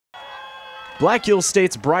Black Hills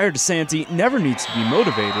State's Bryar Desanti never needs to be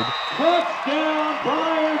motivated. Touchdown,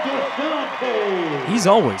 Bryar Desanti! He's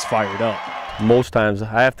always fired up. Most times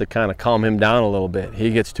I have to kind of calm him down a little bit.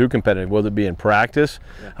 He gets too competitive, whether it be in practice,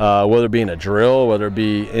 whether it be in a drill, whether it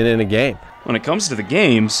be in a game. When it comes to the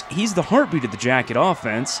games, he's the heartbeat of the Jacket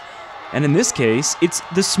offense. And in this case, it's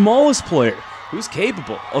the smallest player who's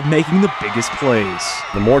capable of making the biggest plays.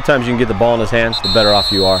 The more times you can get the ball in his hands, the better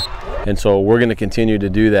off you are. And so we're going to continue to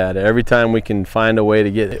do that. Every time we can find a way to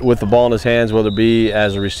get with the ball in his hands, whether it be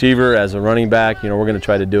as a receiver, as a running back, we're going to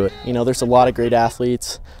try to do it. There's a lot of great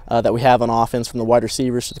athletes that we have on offense, from the wide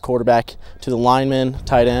receivers to the quarterback to the linemen,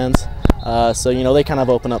 tight ends. So they kind of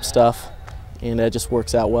open up stuff, and it just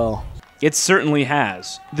works out well. It certainly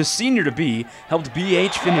has. The senior-to-be helped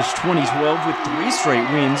BH finish 2012 with 3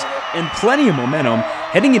 straight wins and plenty of momentum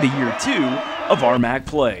heading into year 2 of RMAC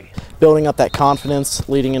play. Building up that confidence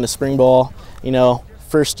leading into spring ball.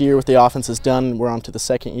 First year with the offense is done, we're on to the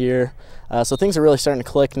second year. So things are really starting to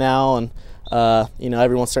click now, and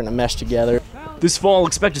everyone's starting to mesh together. This fall,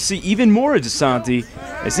 expect to see even more of Desanti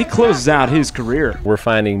as he closes out his career. We're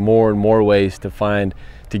finding more and more ways to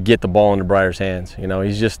get the ball into Bryar's hands.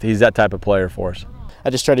 He's that type of player for us. I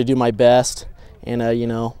just try to do my best, and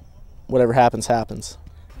whatever happens, happens.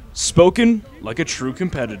 Spoken like a true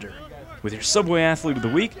competitor. With your Subway Athlete of the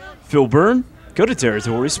Week, Phil Byrne, go to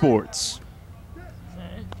Territory Sports.